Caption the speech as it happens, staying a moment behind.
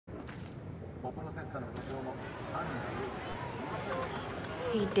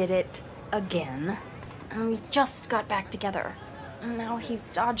He did it again. And we just got back together. And now he's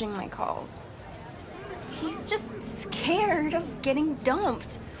dodging my calls. He's just scared of getting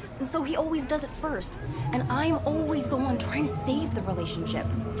dumped. And so he always does it first. And I'm always the one trying to save the relationship.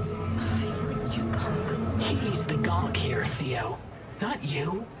 I feel like such a gonk. He's the gonk here, Theo. Not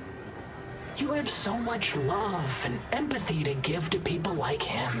you. You have so much love and empathy to give to people like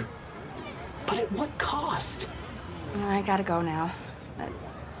him. But at what cost? I gotta go now.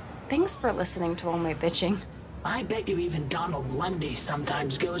 Thanks for listening to all my bitching. I bet you even Donald Lundy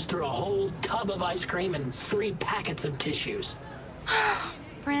sometimes goes through a whole tub of ice cream and 3 packets of tissues.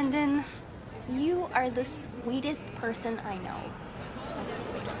 Brandon, you are the sweetest person I know. I'll see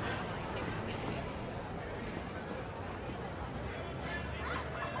you later.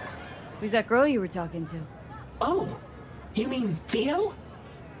 Who's that girl you were talking to? Oh, you mean Theo?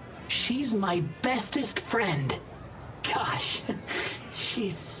 She's my bestest friend. Gosh,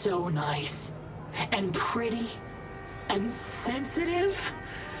 she's so nice. And pretty. And sensitive.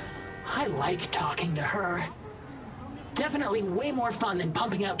 I like talking to her. Definitely way more fun than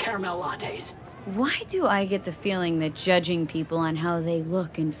pumping out caramel lattes. Why do I get the feeling that judging people on how they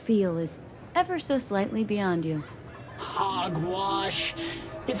look and feel is ever so slightly beyond you? Hogwash.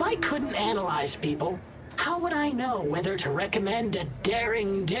 If I couldn't analyze people, how would I know whether to recommend a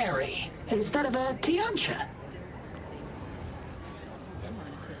daring dairy instead of a Tiancha?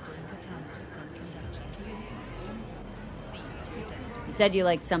 You said you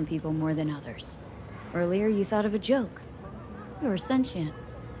liked some people more than others. Earlier, you thought of a joke. You're sentient.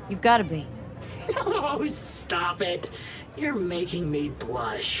 You've got to be. Oh, stop it. You're making me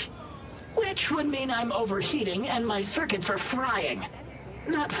blush. Which would mean I'm overheating and my circuits are frying.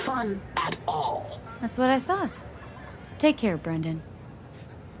 Not fun at all. That's what I thought. Take care, Brendan.